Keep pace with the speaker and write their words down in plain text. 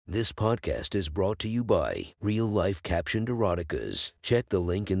This podcast is brought to you by Real Life Captioned Eroticas. Check the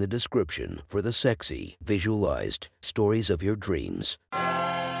link in the description for the sexy, visualized stories of your dreams.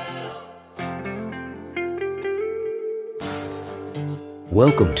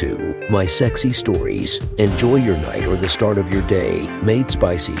 Welcome to My Sexy Stories. Enjoy your night or the start of your day, made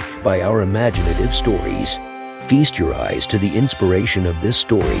spicy by our imaginative stories. Feast your eyes to the inspiration of this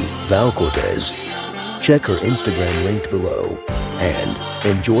story, Val Cortez. Check her Instagram linked below and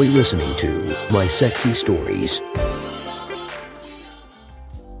enjoy listening to My Sexy Stories.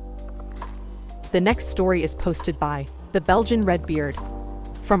 The next story is posted by the Belgian Redbeard.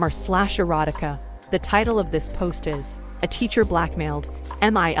 From our /erotica, the title of this post is A Teacher Blackmailed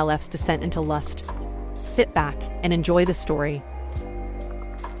MILF's Descent into Lust. Sit back and enjoy the story.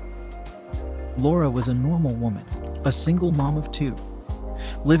 Laura was a normal woman, a single mom of two,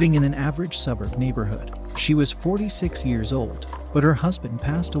 living in an average suburb neighborhood. She was 46 years old, but her husband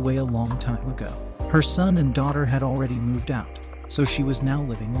passed away a long time ago. Her son and daughter had already moved out, so she was now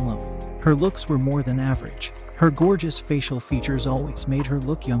living alone. Her looks were more than average. Her gorgeous facial features always made her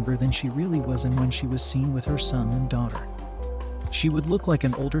look younger than she really was, and when she was seen with her son and daughter, she would look like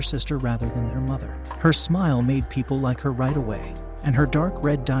an older sister rather than their mother. Her smile made people like her right away, and her dark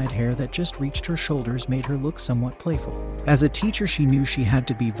red dyed hair that just reached her shoulders made her look somewhat playful. As a teacher, she knew she had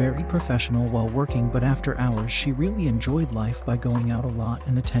to be very professional while working, but after hours she really enjoyed life by going out a lot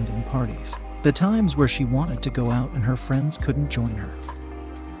and attending parties. The times where she wanted to go out and her friends couldn't join her,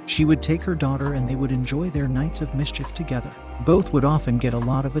 she would take her daughter and they would enjoy their nights of mischief together. Both would often get a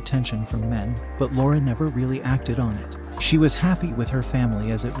lot of attention from men, but Laura never really acted on it. She was happy with her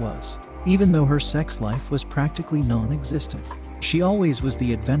family as it was, even though her sex life was practically non-existent. She always was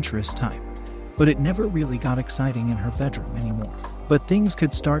the adventurous type, but it never really got exciting in her bedroom anymore. But things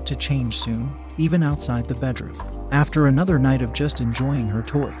could start to change soon, even outside the bedroom. After another night of just enjoying her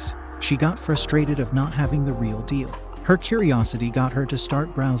toys, she got frustrated of not having the real deal. Her curiosity got her to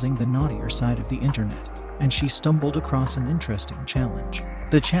start browsing the naughtier side of the internet, and she stumbled across an interesting challenge.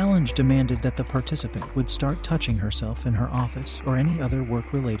 The challenge demanded that the participant would start touching herself in her office or any other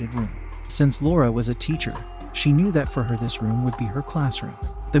work-related room. Since Laura was a teacher, she knew that for her this room would be her classroom.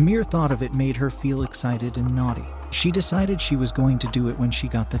 The mere thought of it made her feel excited and naughty. She decided she was going to do it when she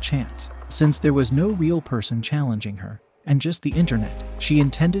got the chance. Since there was no real person challenging her, and just the internet, she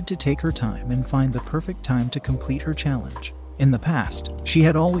intended to take her time and find the perfect time to complete her challenge. In the past, she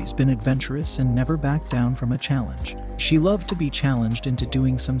had always been adventurous and never backed down from a challenge. She loved to be challenged into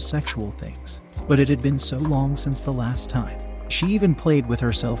doing some sexual things, but it had been so long since the last time. She even played with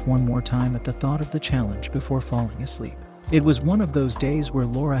herself one more time at the thought of the challenge before falling asleep. It was one of those days where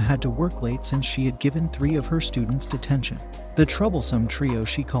Laura had to work late since she had given 3 of her students detention. The troublesome trio,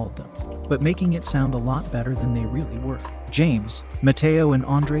 she called them, but making it sound a lot better than they really were. James, Mateo, and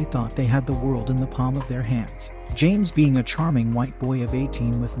Andre thought they had the world in the palm of their hands. James being a charming white boy of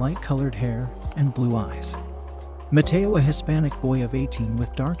 18 with light-colored hair and blue eyes. Mateo, a Hispanic boy of 18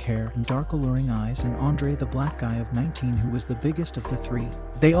 with dark hair and dark alluring eyes, and Andre, the black guy of 19 who was the biggest of the 3.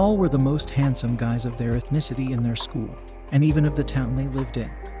 They all were the most handsome guys of their ethnicity in their school, and even of the town they lived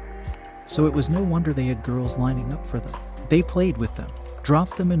in. So it was no wonder they had girls lining up for them. They played with them,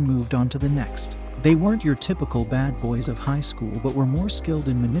 dropped them, and moved on to the next. They weren't your typical bad boys of high school, but were more skilled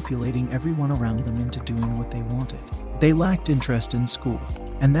in manipulating everyone around them into doing what they wanted. They lacked interest in school,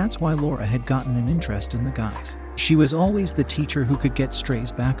 and that's why Laura had gotten an interest in the guys. She was always the teacher who could get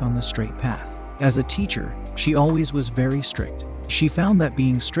strays back on the straight path. As a teacher, she always was very strict. She found that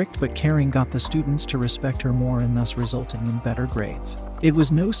being strict but caring got the students to respect her more, and thus resulting in better grades. It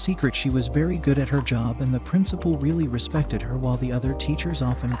was no secret she was very good at her job, and the principal really respected her, while the other teachers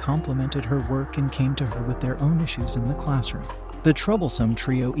often complimented her work and came to her with their own issues in the classroom. The troublesome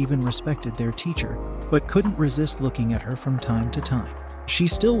trio even respected their teacher, but couldn't resist looking at her from time to time. She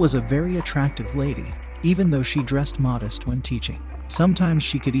still was a very attractive lady, even though she dressed modest when teaching. Sometimes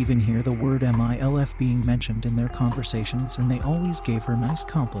she could even hear the word MILF being mentioned in their conversations, and they always gave her nice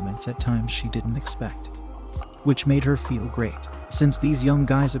compliments at times she didn't expect, which made her feel great, since these young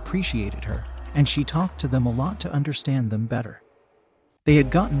guys appreciated her, and she talked to them a lot to understand them better. They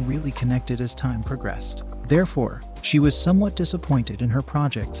had gotten really connected as time progressed. Therefore, she was somewhat disappointed in her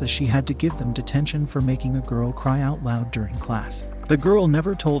projects as she had to give them detention for making a girl cry out loud during class. The girl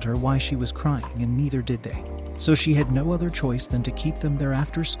never told her why she was crying, and neither did they, so she had no other choice than to keep them there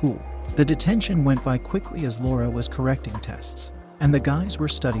after school. The detention went by quickly as Laura was correcting tests, and the guys were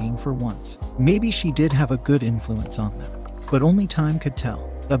studying for once. Maybe she did have a good influence on them, but only time could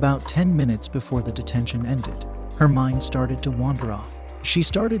tell. About 10 minutes before the detention ended, her mind started to wander off. She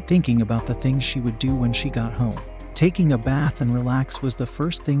started thinking about the things she would do when she got home. Taking a bath and relax was the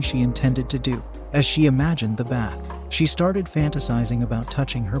first thing she intended to do. As she imagined the bath, she started fantasizing about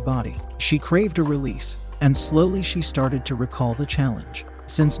touching her body. She craved a release, and slowly she started to recall the challenge.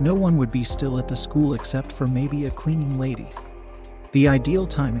 Since no one would be still at the school except for maybe a cleaning lady, the ideal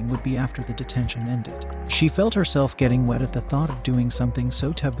timing would be after the detention ended. She felt herself getting wet at the thought of doing something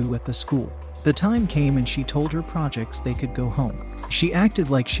so taboo at the school. The time came and she told her projects they could go home. She acted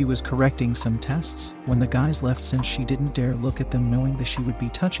like she was correcting some tests when the guys left, since she didn't dare look at them, knowing that she would be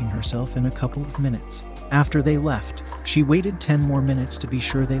touching herself in a couple of minutes. After they left, she waited 10 more minutes to be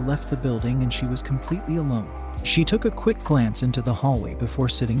sure they left the building and she was completely alone. She took a quick glance into the hallway before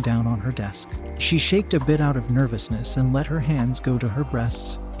sitting down on her desk. She shaked a bit out of nervousness and let her hands go to her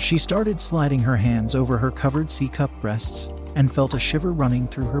breasts. She started sliding her hands over her covered C-cup breasts and felt a shiver running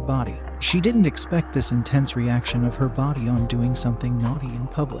through her body. She didn't expect this intense reaction of her body on doing something naughty in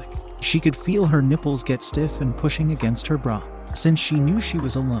public. She could feel her nipples get stiff and pushing against her bra. Since she knew she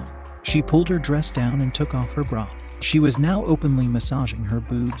was alone, she pulled her dress down and took off her bra. She was now openly massaging her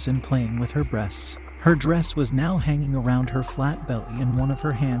boobs and playing with her breasts. Her dress was now hanging around her flat belly and one of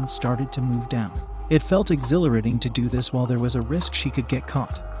her hands started to move down. It felt exhilarating to do this while there was a risk she could get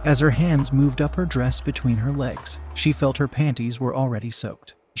caught. As her hands moved up her dress between her legs, she felt her panties were already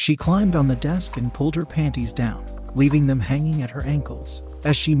soaked. She climbed on the desk and pulled her panties down, leaving them hanging at her ankles.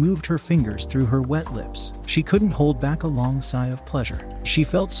 As she moved her fingers through her wet lips, she couldn't hold back a long sigh of pleasure. She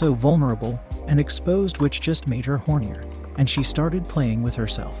felt so vulnerable and exposed, which just made her hornier, and she started playing with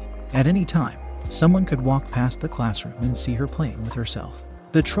herself. At any time, someone could walk past the classroom and see her playing with herself.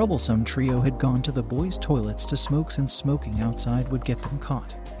 The troublesome trio had gone to the boys' toilets to smoke, since smoking outside would get them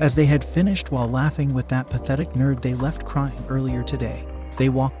caught. As they had finished while laughing with that pathetic nerd they left crying earlier today, they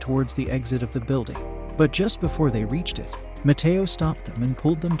walked towards the exit of the building. But just before they reached it, Mateo stopped them and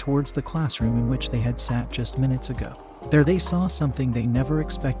pulled them towards the classroom in which they had sat just minutes ago. There they saw something they never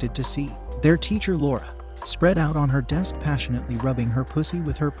expected to see. Their teacher Laura, spread out on her desk, passionately rubbing her pussy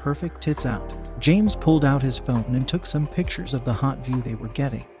with her perfect tits out. James pulled out his phone and took some pictures of the hot view they were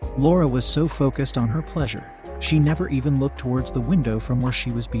getting. Laura was so focused on her pleasure, she never even looked towards the window from where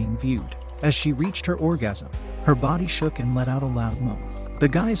she was being viewed. As she reached her orgasm, her body shook and let out a loud moan. The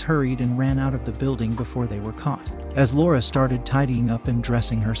guys hurried and ran out of the building before they were caught. As Laura started tidying up and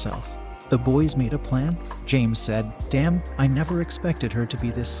dressing herself, the boys made a plan. James said, "Damn, I never expected her to be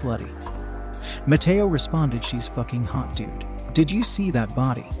this slutty." Mateo responded, "She's fucking hot, dude. Did you see that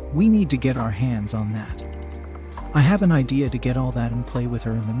body? We need to get our hands on that. I have an idea to get all that and play with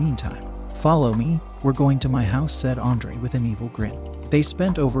her in the meantime. Follow me, we're going to my house," said Andre with an evil grin. They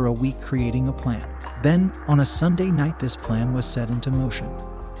spent over a week creating a plan. Then, on a Sunday night, this plan was set into motion.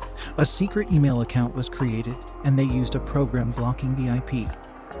 A secret email account was created, and they used a program blocking the IP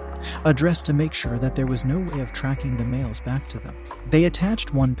address to make sure that there was no way of tracking the mails back to them. They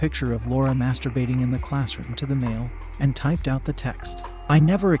attached one picture of Laura masturbating in the classroom to the mail and typed out the text. "I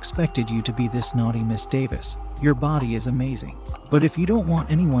never expected you to be this naughty, Miss Davis. Your body is amazing. But if you don't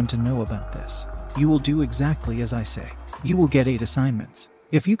want anyone to know about this, you will do exactly as I say. You will get 8 assignments.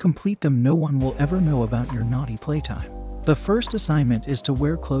 If you complete them, no one will ever know about your naughty playtime. The first assignment is to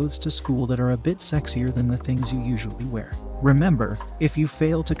wear clothes to school that are a bit sexier than the things you usually wear. Remember, if you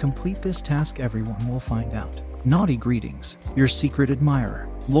fail to complete this task, everyone will find out. Naughty greetings, your secret admirer."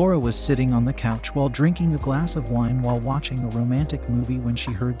 Laura was sitting on the couch while drinking a glass of wine while watching a romantic movie when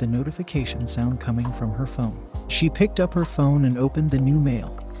she heard the notification sound coming from her phone. She picked up her phone and opened the new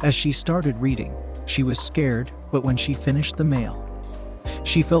mail. As she started reading, she was scared, but when she finished the mail,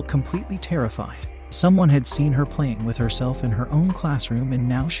 she felt completely terrified. Someone had seen her playing with herself in her own classroom, and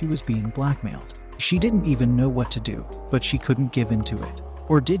now she was being blackmailed. She didn't even know what to do, but she couldn't give in to it.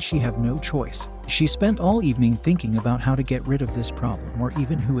 Or did she have no choice? She spent all evening thinking about how to get rid of this problem, or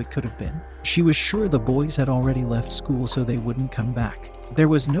even who it could have been. She was sure the boys had already left school so they wouldn't come back. There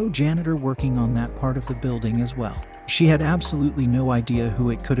was no janitor working on that part of the building as well. She had absolutely no idea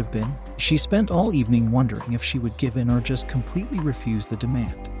who it could have been. She spent all evening wondering if she would give in or just completely refuse the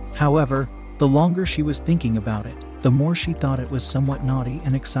demand. However, the longer she was thinking about it, the more she thought it was somewhat naughty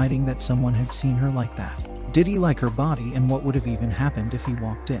and exciting that someone had seen her like that. Did he like her body, and what would have even happened if he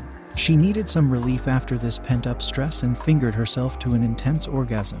walked in? She needed some relief after this pent-up stress and fingered herself to an intense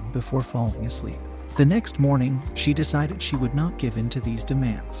orgasm before falling asleep. The next morning, she decided she would not give in to these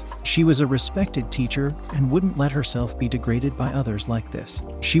demands. She was a respected teacher and wouldn't let herself be degraded by others like this.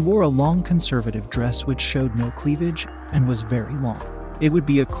 She wore a long conservative dress which showed no cleavage and was very long. It would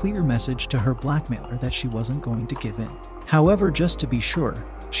be a clear message to her blackmailer that she wasn't going to give in. However, just to be sure,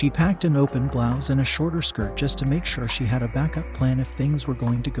 she packed an open blouse and a shorter skirt just to make sure she had a backup plan if things were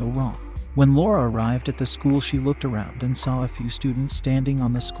going to go wrong. When Laura arrived at the school, she looked around and saw a few students standing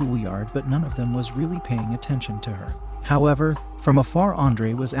on the schoolyard, but none of them was really paying attention to her. However, from afar,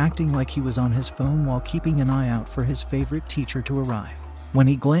 Andre was acting like he was on his phone while keeping an eye out for his favorite teacher to arrive. When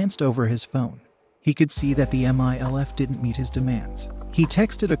he glanced over his phone, he could see that the MILF didn't meet his demands. He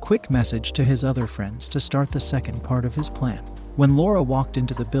texted a quick message to his other friends to start the second part of his plan. When Laura walked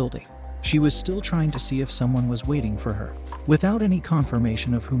into the building, she was still trying to see if someone was waiting for her. Without any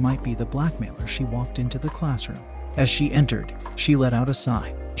confirmation of who might be the blackmailer, she walked into the classroom. As she entered, she let out a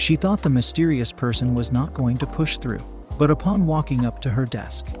sigh. She thought the mysterious person was not going to push through. But upon walking up to her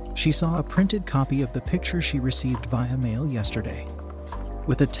desk, she saw a printed copy of the picture she received via mail yesterday,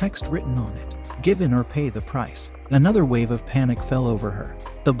 with a text written on it, "Give in or pay the price." Another wave of panic fell over her.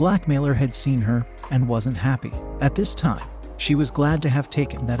 The blackmailer had seen her and wasn't happy. At this time, she was glad to have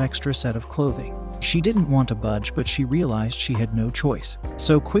taken that extra set of clothing. She didn't want to budge, but she realized she had no choice.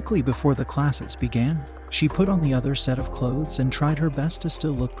 So quickly before the classes began, she put on the other set of clothes and tried her best to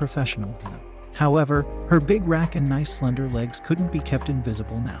still look professional in them. However, her big rack and nice slender legs couldn't be kept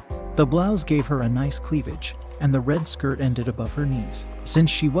invisible now. The blouse gave her a nice cleavage, and the red skirt ended above her knees.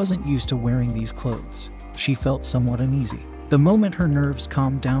 Since she wasn't used to wearing these clothes, she felt somewhat uneasy. The moment her nerves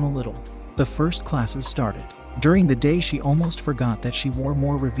calmed down a little, the first classes started. During the day, she almost forgot that she wore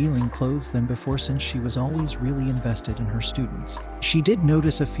more revealing clothes than before, since she was always really invested in her students. She did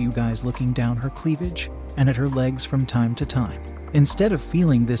notice a few guys looking down her cleavage and at her legs from time to time. Instead of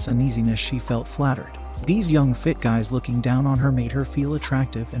feeling this uneasiness, she felt flattered. These young fit guys looking down on her made her feel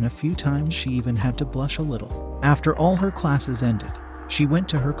attractive, and a few times she even had to blush a little. After all her classes ended, she went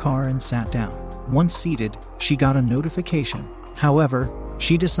to her car and sat down. Once seated, she got a notification. However,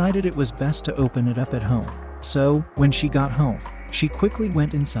 she decided it was best to open it up at home. So, when she got home, she quickly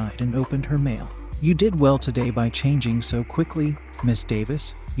went inside and opened her mail. "You did well today by changing so quickly, Miss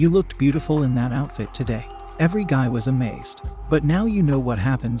Davis. You looked beautiful in that outfit today." Every guy was amazed. "But now you know what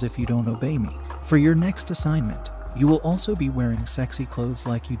happens if you don't obey me. For your next assignment, you will also be wearing sexy clothes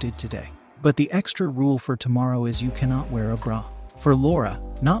like you did today. But the extra rule for tomorrow is you cannot wear a bra." For Laura,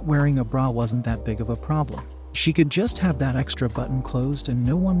 not wearing a bra wasn't that big of a problem. She could just have that extra button closed and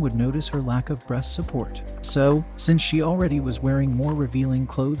no one would notice her lack of breast support. So, since she already was wearing more revealing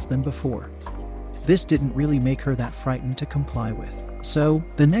clothes than before, this didn't really make her that frightened to comply with. So,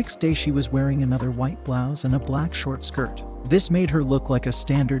 the next day she was wearing another white blouse and a black short skirt. This made her look like a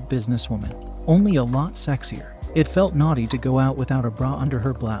standard businesswoman, only a lot sexier. It felt naughty to go out without a bra under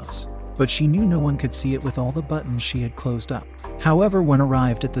her blouse, but she knew no one could see it with all the buttons she had closed up. However, when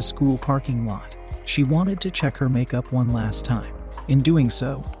arrived at the school parking lot, she wanted to check her makeup one last time. In doing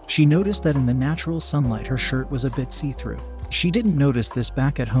so, she noticed that in the natural sunlight her shirt was a bit see-through. She didn't notice this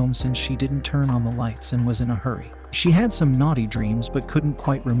back at home since she didn't turn on the lights and was in a hurry. She had some naughty dreams but couldn't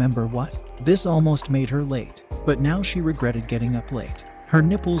quite remember what. This almost made her late, but now she regretted getting up late. Her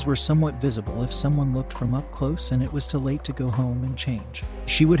nipples were somewhat visible if someone looked from up close, and it was too late to go home and change.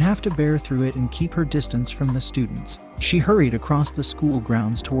 She would have to bear through it and keep her distance from the students. She hurried across the school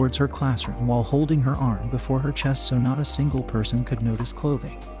grounds towards her classroom while holding her arm before her chest so not a single person could notice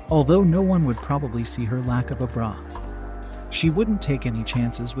clothing. Although no one would probably see her lack of a bra, she wouldn't take any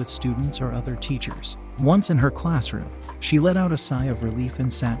chances with students or other teachers. Once in her classroom, she let out a sigh of relief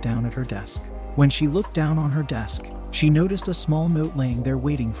and sat down at her desk. When she looked down on her desk, she noticed a small note laying there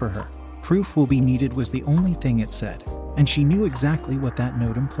waiting for her. "Proof will be needed" was the only thing it said, and she knew exactly what that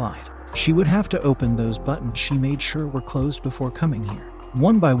note implied. She would have to open those buttons she made sure were closed before coming here.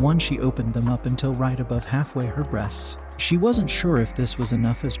 One by one she opened them up until right above halfway her breasts. She wasn't sure if this was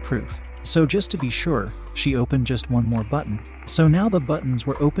enough as proof, so just to be sure, she opened just one more button. So now the buttons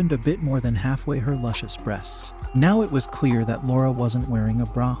were opened a bit more than halfway her luscious breasts. Now it was clear that Laura wasn't wearing a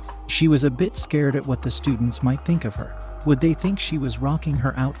bra. She was a bit scared at what the students might think of her. Would they think she was rocking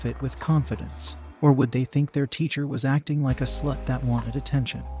her outfit with confidence? Or would they think their teacher was acting like a slut that wanted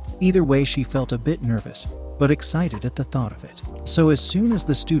attention? Either way, she felt a bit nervous, but excited at the thought of it. So as soon as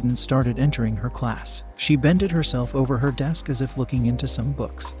the students started entering her class, she bended herself over her desk as if looking into some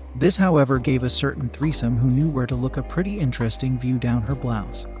books. This, however, gave a certain threesome who knew where to look a pretty interesting view down her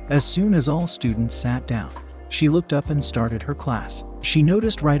blouse. As soon as all students sat down, she looked up and started her class. She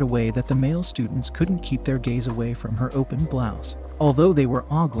noticed right away that the male students couldn't keep their gaze away from her open blouse, although they were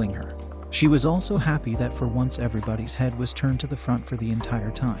ogling her. She was also happy that for once everybody's head was turned to the front for the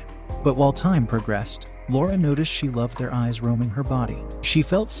entire time. But while time progressed, Laura noticed she loved their eyes roaming her body. She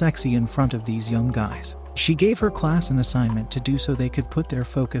felt sexy in front of these young guys. She gave her class an assignment to do so they could put their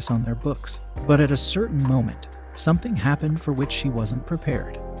focus on their books. But at a certain moment, something happened for which she wasn't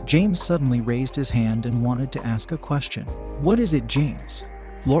prepared. James suddenly raised his hand and wanted to ask a question. "What is it, James?"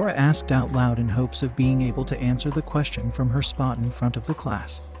 Laura asked out loud in hopes of being able to answer the question from her spot in front of the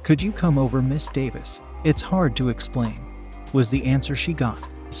class. "Could you come over, Miss Davis? It's hard to explain," was the answer she got.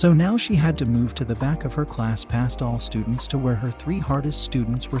 So now she had to move to the back of her class past all students to where her 3 hardest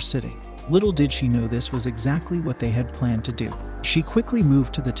students were sitting. Little did she know this was exactly what they had planned to do. She quickly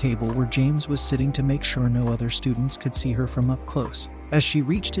moved to the table where James was sitting to make sure no other students could see her from up close. As she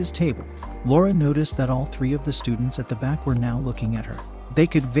reached his table, Laura noticed that all 3 of the students at the back were now looking at her. They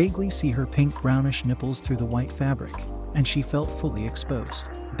could vaguely see her pink-brownish nipples through the white fabric, and she felt fully exposed.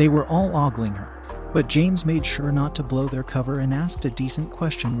 They were all ogling her, but James made sure not to blow their cover and asked a decent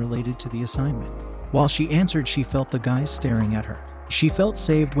question related to the assignment. While she answered, she felt the guys staring at her. She felt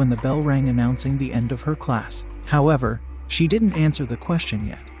saved when the bell rang announcing the end of her class. However, she didn't answer the question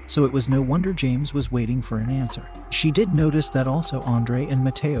yet, so it was no wonder James was waiting for an answer. She did notice that also Andre and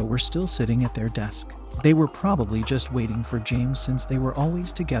Mateo were still sitting at their desk. They were probably just waiting for James since they were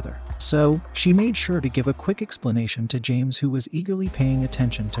always together. So, she made sure to give a quick explanation to James, who was eagerly paying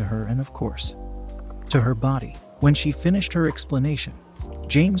attention to her and, of course, to her body. When she finished her explanation,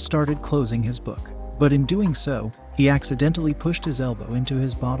 James started closing his book. But in doing so, he accidentally pushed his elbow into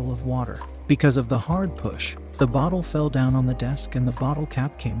his bottle of water. Because of the hard push, the bottle fell down on the desk and the bottle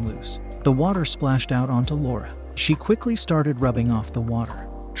cap came loose. The water splashed out onto Laura. She quickly started rubbing off the water,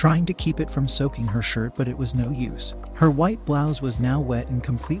 trying to keep it from soaking her shirt, but it was no use. Her white blouse was now wet and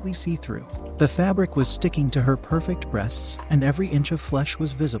completely see-through. The fabric was sticking to her perfect breasts, and every inch of flesh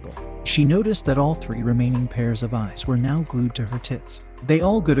was visible. She noticed that all 3 remaining pairs of eyes were now glued to her tits. They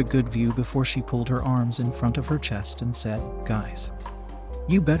all got a good view before she pulled her arms in front of her chest and said, "Guys,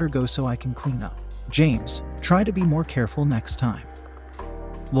 you better go so I can clean up. James, try to be more careful next time,"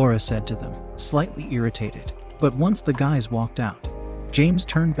 Laura said to them, slightly irritated. But once the guys walked out, James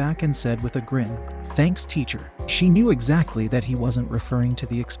turned back and said with a grin, "Thanks, teacher." She knew exactly that he wasn't referring to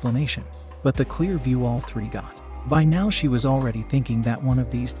the explanation, but the clear view all 3 got. By now she was already thinking that one of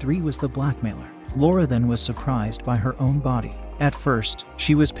these 3 was the blackmailer. Laura then was surprised by her own body. At first,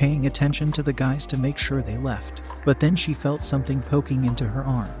 she was paying attention to the guys to make sure they left, but then she felt something poking into her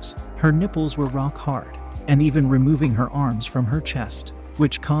arms. Her nipples were rock hard, and even removing her arms from her chest,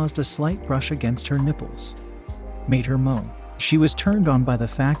 which caused a slight brush against her nipples, made her moan. She was turned on by the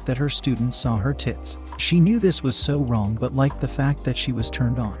fact that her students saw her tits. She knew this was so wrong, but liked the fact that she was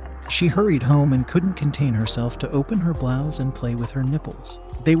turned on. She hurried home and couldn't contain herself to open her blouse and play with her nipples.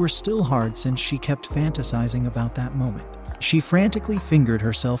 They were still hard since she kept fantasizing about that moment. She frantically fingered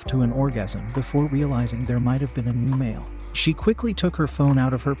herself to an orgasm before realizing there might have been a new mail. She quickly took her phone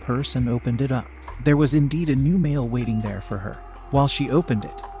out of her purse and opened it up. There was indeed a new mail waiting there for her. While she opened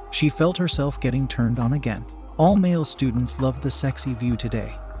it, she felt herself getting turned on again. "All male students loved the sexy view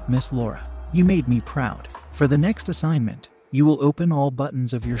today, Miss Laura. You made me proud. For the next assignment, you will open all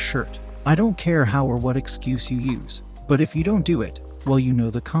buttons of your shirt. I don't care how or what excuse you use, but if you don't do it, well, you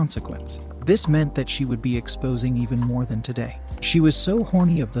know the consequence." This meant that she would be exposing even more than today. She was so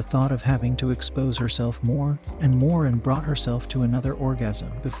horny of the thought of having to expose herself more and brought herself to another orgasm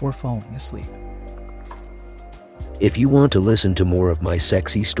before falling asleep. If you want to listen to more of my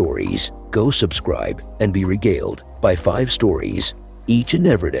sexy stories, go subscribe and be regaled by 5 stories each and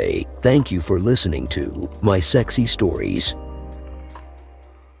every day. Thank you for listening to My Sexy Stories.